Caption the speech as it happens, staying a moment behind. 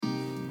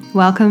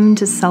Welcome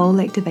to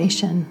Soul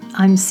Activation.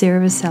 I'm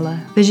Sarah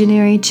Vasella,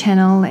 visionary,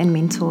 channel, and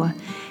mentor,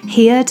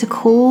 here to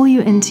call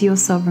you into your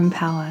sovereign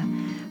power,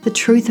 the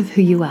truth of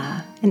who you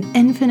are, an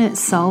infinite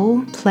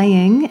soul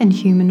playing in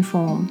human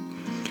form.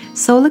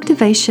 Soul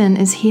Activation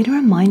is here to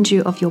remind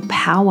you of your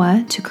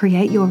power to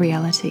create your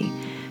reality,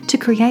 to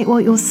create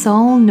what your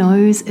soul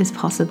knows is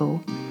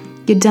possible.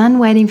 You're done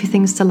waiting for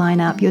things to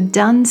line up. You're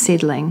done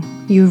settling.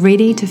 You're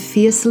ready to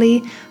fiercely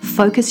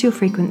focus your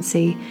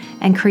frequency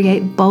and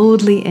create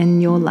boldly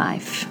in your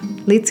life.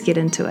 Let's get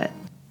into it.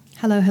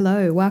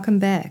 Hello. Welcome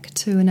back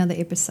to another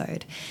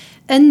episode.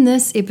 In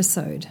this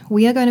episode,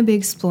 we are going to be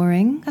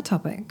exploring a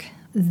topic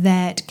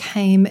that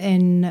came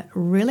in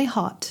really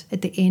hot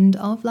at the end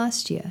of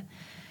last year.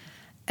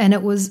 And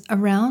it was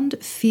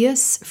around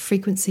fierce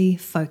frequency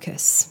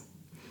focus.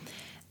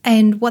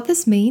 And what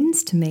this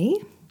means to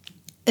me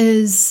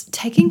is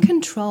taking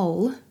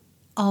control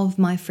of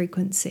my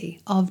frequency,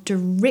 of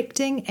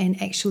directing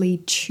and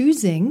actually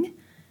choosing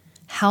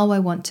how I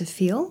want to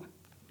feel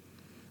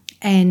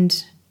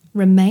and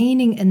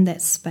remaining in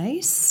that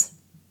space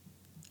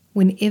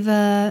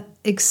whenever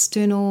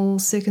external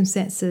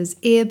circumstances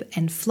ebb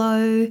and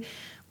flow,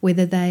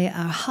 whether they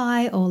are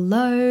high or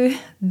low.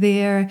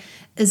 There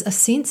is a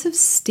sense of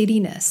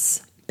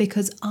steadiness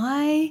because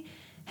I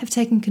have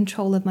taken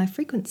control of my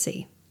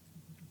frequency.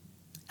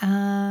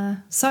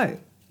 So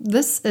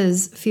this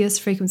is fierce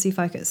frequency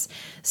focus.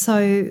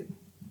 So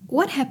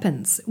what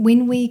happens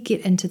when we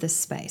get into this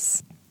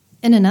space?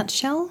 In a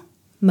nutshell,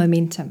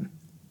 momentum.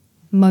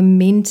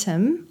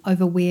 Momentum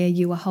over where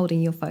you are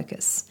holding your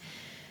focus.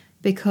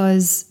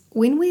 Because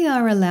when we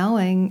are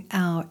allowing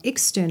our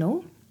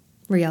external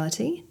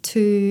reality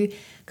to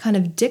kind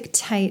of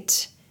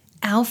dictate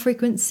our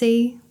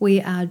frequency,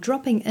 we are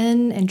dropping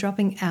in and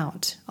dropping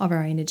out of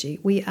our energy.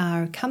 We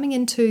are coming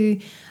into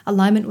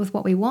alignment with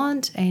what we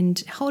want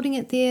and holding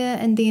it there,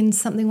 and then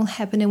something will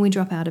happen and we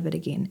drop out of it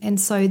again.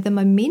 And so the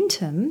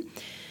momentum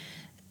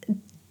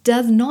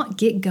does not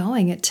get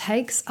going. It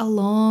takes a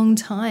long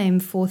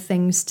time for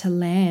things to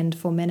land,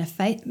 for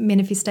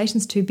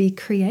manifestations to be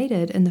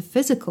created in the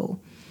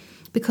physical.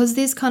 Because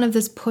there's kind of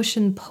this push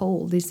and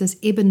pull, there's this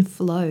ebb and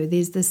flow,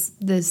 there's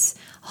this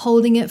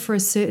holding it for a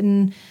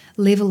certain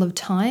level of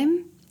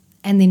time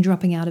and then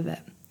dropping out of it.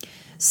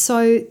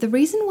 So the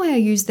reason why I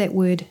use that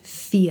word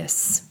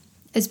fierce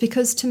is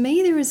because to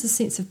me there is a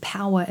sense of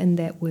power in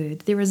that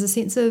word. There is a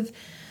sense of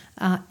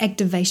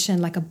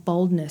activation, like a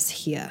boldness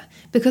here,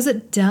 because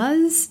it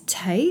does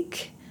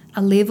take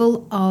a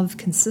level of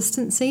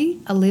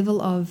consistency, a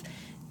level of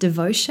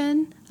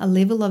devotion, a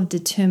level of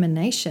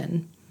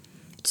determination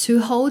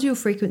to hold your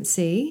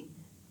frequency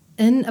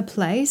in a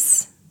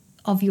place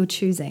of your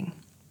choosing.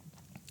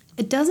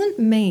 It doesn't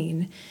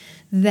mean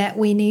that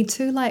we need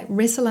to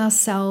wrestle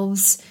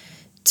ourselves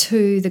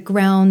to the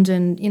ground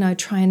and,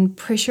 try and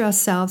pressure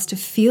ourselves to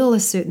feel a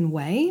certain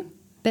way.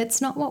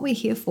 That's not what we're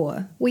here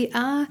for. We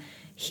are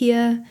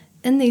here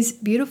in these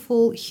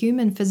beautiful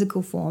human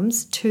physical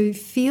forms to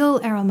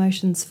feel our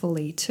emotions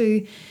fully,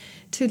 to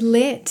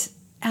let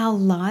our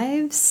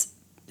lives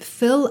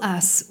fill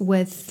us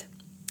with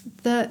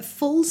the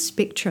full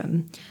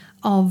spectrum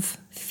of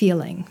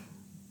feeling.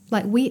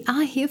 We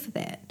are here for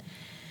that.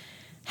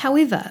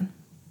 However,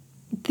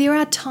 there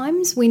are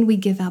times when we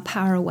give our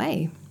power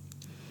away.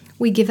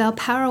 We give our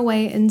power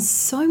away in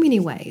so many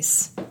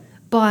ways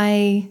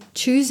by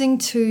choosing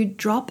to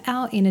drop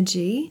our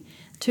energy,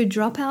 to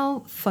drop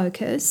our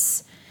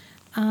focus,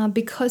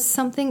 because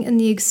something in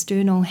the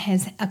external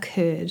has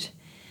occurred.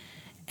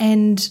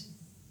 And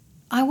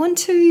I want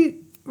to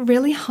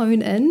really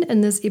hone in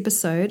this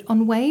episode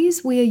on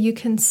ways where you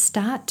can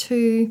start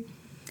to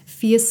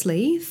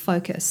fiercely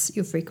focus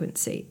your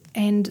frequency.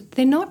 And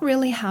they're not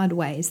really hard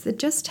ways. That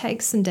just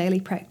takes some daily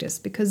practice,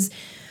 because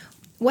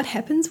what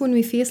happens when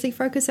we fiercely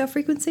focus our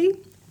frequency?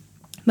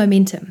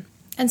 Momentum.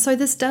 And so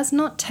this does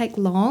not take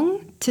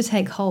long to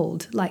take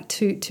hold,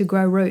 to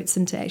grow roots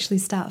and to actually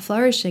start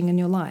flourishing in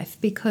your life,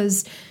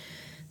 because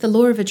the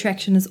law of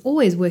attraction is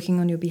always working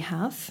on your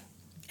behalf.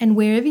 And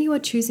wherever you are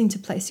choosing to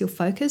place your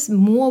focus,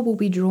 more will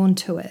be drawn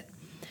to it.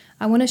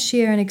 I want to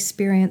share an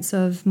experience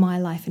of my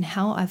life and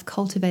how I've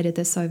cultivated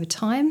this over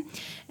time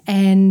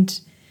and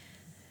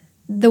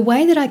the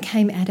way that I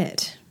came at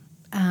it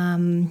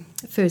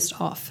first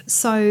off.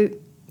 So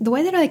the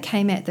way that I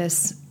came at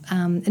this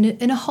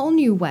in a whole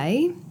new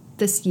way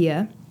this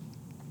year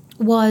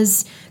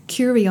was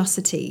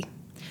curiosity,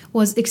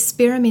 was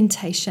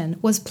experimentation,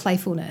 was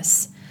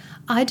playfulness.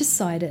 I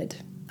decided,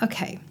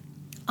 okay,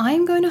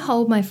 I'm going to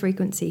hold my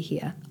frequency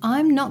here.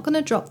 I'm not going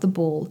to drop the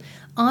ball.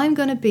 I'm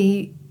going to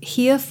be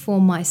here for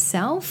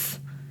myself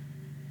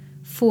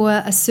for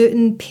a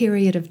certain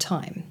period of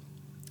time.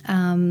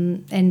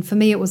 And for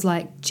me, it was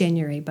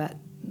January, but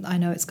I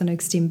know it's going to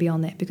extend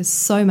beyond that because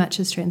so much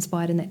has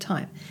transpired in that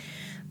time.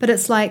 But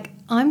it's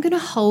I'm going to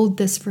hold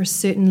this for a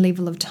certain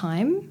level of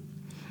time,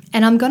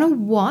 and I'm going to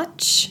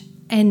watch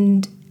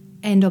and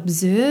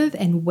observe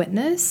and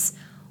witness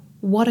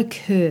what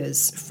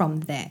occurs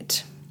from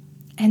that.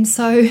 And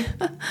so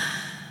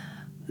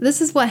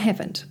this is what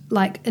happened,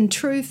 like in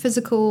true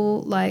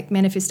physical like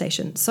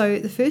manifestation. So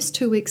the first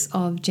 2 weeks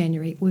of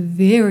January were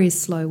very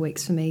slow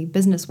weeks for me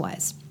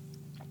business-wise.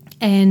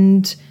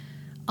 And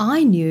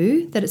I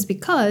knew that it's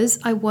because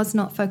I was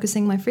not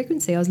focusing my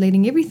frequency. I was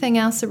letting everything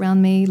else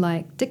around me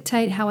like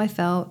dictate how I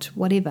felt,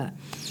 whatever.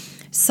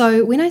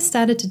 So when I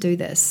started to do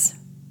this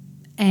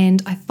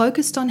and I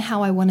focused on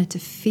how I wanted to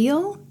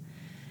feel,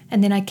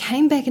 and then I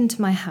came back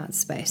into my heart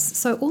space.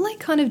 So all I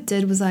kind of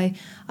did was I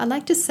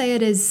like to say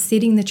it as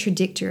setting the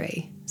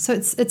trajectory. So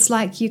it's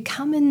like you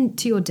come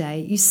into your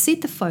day, you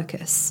set the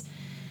focus,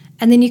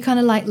 and then you kind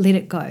of like let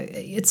it go.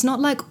 It's not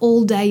like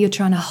all day you're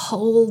trying to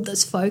hold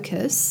this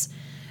focus.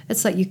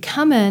 It's like you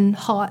come in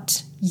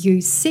hot, you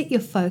set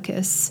your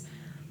focus,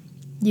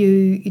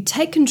 you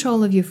take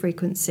control of your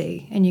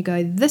frequency, and you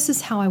go, this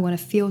is how I want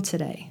to feel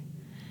today.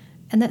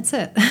 And that's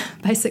it,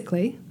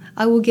 basically.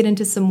 I will get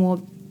into some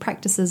more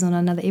practices on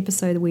another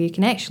episode where you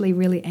can actually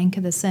really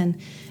anchor this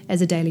in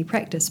as a daily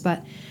practice.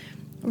 But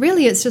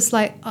really it's just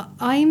like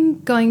I'm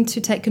going to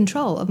take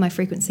control of my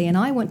frequency and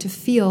I want to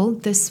feel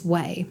this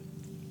way.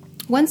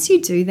 Once you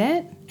do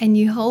that and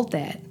you hold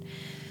that,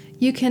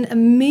 you can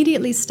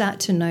immediately start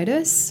to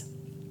notice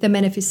the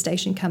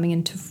manifestation coming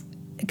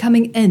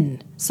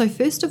in. So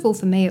first of all,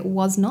 for me, it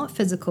was not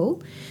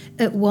physical.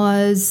 It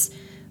was,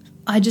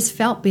 I just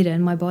felt better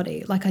in my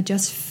body. Like I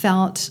just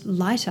felt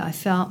lighter. I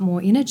felt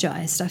more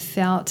energized. I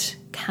felt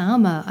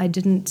calmer. I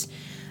didn't,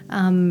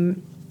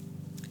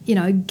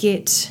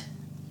 get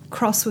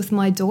cross with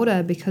my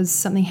daughter because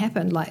something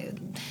happened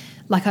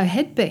like I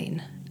had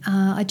been.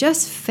 I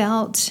just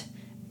felt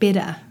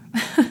better.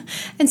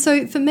 And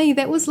so for me,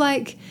 that was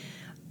like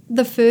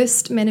the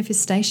first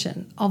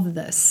manifestation of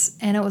this.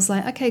 And it was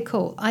like, okay,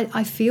 cool.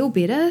 I feel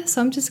better.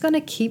 So I'm just going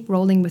to keep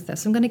rolling with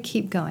this. I'm going to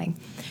keep going.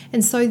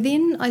 And so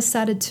then I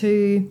started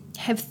to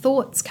have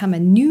thoughts come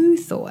in, new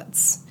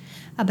thoughts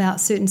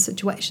about certain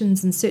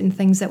situations and certain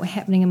things that were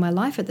happening in my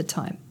life at the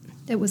time.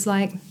 It was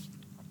like,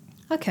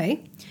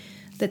 okay,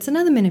 that's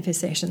another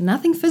manifestation.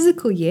 Nothing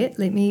physical yet,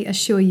 let me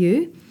assure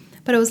you.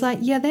 But it was like,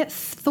 yeah, that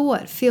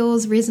thought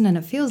feels resonant.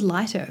 It feels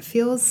lighter. It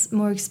feels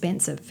more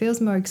expansive. It feels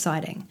more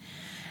exciting.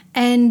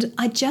 And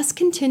I just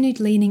continued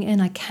leaning in.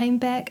 I came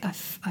back, I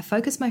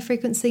focused my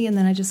frequency, and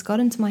then I just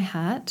got into my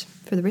heart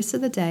for the rest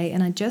of the day.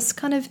 And I just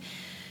kind of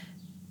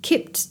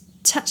kept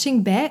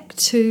touching back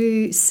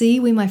to see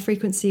where my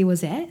frequency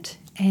was at,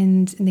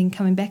 and then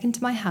coming back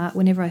into my heart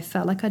whenever I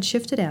felt like I'd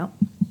shifted out.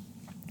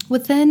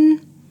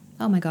 Within,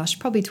 oh my gosh,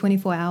 probably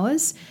 24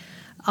 hours,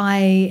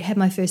 I had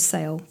my first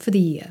sale for the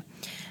year.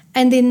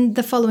 And then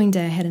the following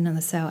day I had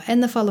another sale,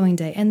 and the following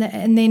day. And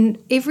then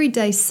every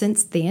day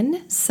since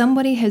then,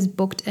 somebody has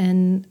booked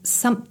in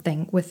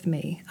something with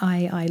me.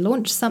 I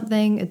launched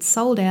something, it's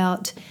sold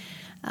out,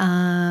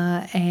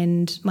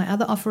 and my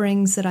other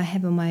offerings that I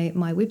have on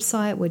my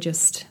website were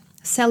just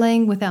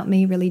selling without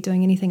me really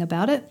doing anything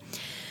about it.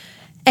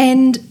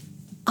 And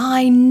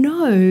I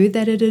know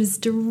that it is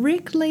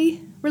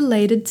directly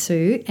related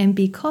to and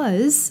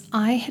because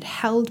I had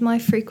held my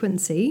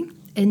frequency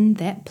in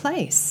that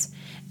place.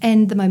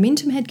 And the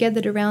momentum had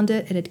gathered around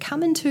it. It had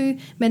come into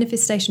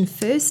manifestation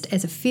first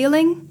as a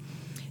feeling,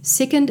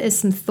 second as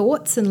some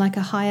thoughts and like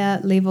a higher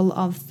level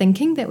of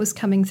thinking that was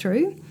coming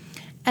through.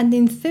 And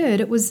then third,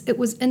 it was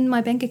in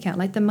my bank account,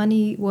 like the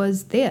money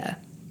was there.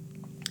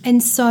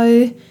 And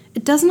so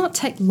it does not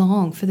take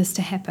long for this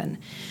to happen.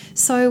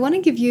 So I want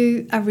to give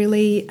you a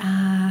really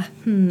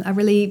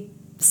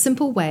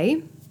simple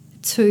way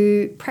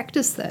to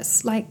practice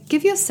this. Like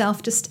give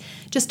yourself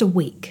just a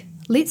week.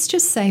 Let's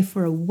just say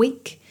for a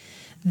week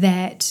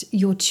that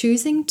you're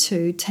choosing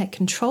to take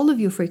control of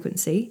your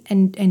frequency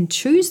and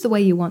choose the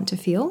way you want to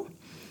feel.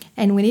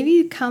 And whenever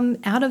you come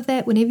out of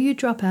that, whenever you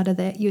drop out of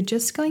that, you're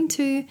just going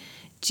to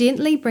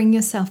gently bring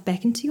yourself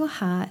back into your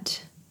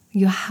heart.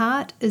 Your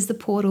heart is the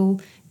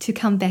portal to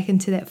come back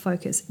into that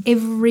focus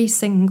every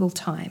single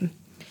time.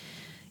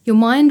 Your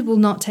mind will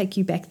not take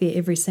you back there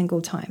every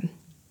single time.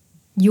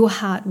 Your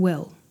heart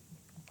will.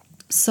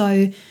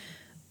 So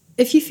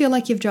if you feel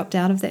like you've dropped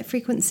out of that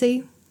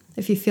frequency,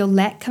 if you feel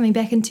lack coming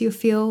back into your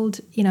field,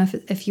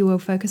 if you were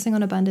focusing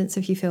on abundance,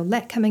 if you feel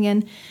lack coming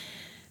in,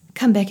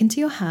 come back into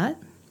your heart,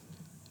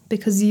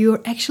 because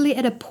you're actually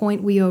at a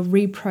point where you're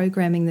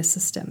reprogramming the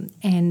system.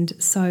 And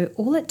so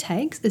all it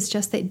takes is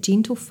just that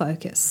gentle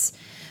focus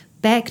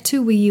back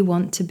to where you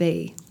want to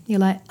be. You're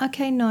like,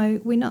 okay, no,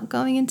 we're not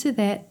going into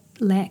that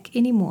lack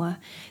anymore.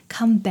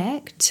 Come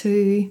back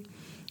to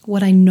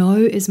what I know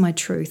is my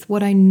truth,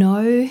 what I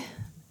know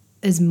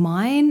is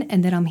mine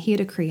and that I'm here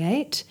to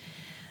create.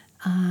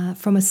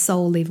 From a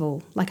soul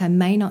level. Like I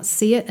may not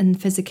see it in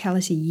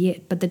physicality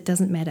yet, but that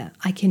doesn't matter.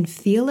 I can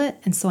feel it,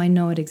 and so I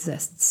know it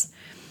exists.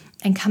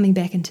 And coming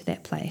back into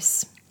that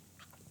place.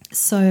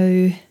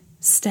 So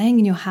staying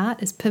in your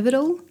heart is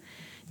pivotal,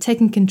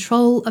 taking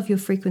control of your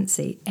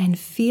frequency and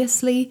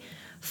fiercely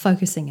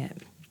focusing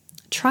it.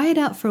 Try it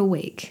out for a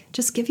week.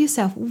 Just give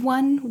yourself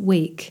 1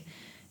 week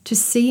to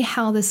see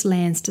how this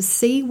lands, to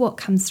see what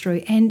comes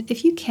through. And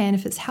if you can,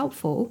 if it's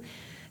helpful,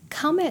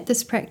 come at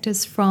this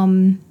practice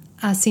from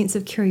a sense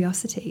of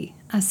curiosity.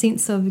 a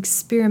sense of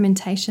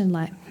experimentation,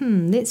 like,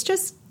 let's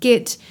just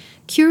get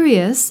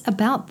curious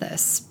about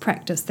this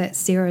practice that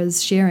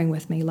Sarah's sharing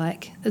with me.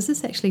 Like, is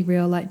this actually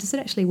real? Like, does it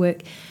actually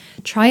work?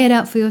 Try it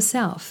out for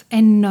yourself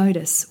and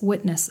notice,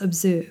 witness,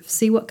 observe,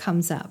 see what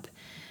comes up.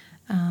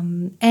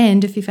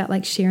 And if you felt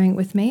like sharing it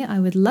with me, I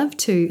would love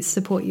to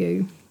support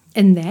you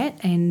in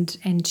that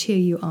and cheer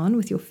you on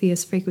with your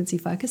fierce frequency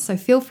focus. So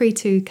feel free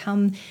to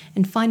come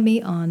and find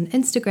me on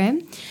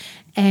Instagram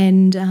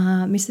and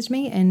message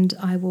me, and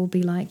I will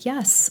be like,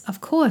 yes, of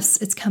course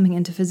it's coming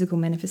into physical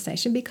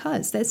manifestation,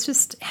 because that's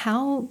just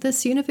how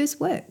this universe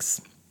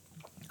works.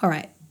 All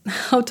right,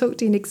 I'll talk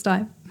to you next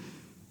time.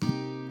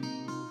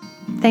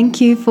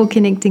 Thank you for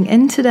connecting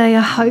in today. I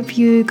hope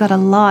you got a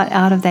lot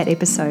out of that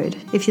episode.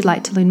 If you'd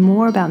like to learn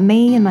more about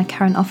me and my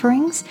current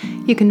offerings,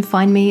 you can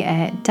find me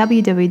at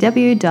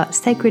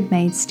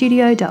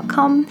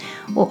www.sacredmadestudio.com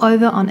or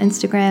over on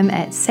Instagram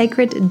at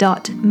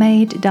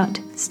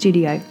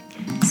sacred.made.studio.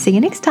 See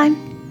you next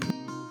time.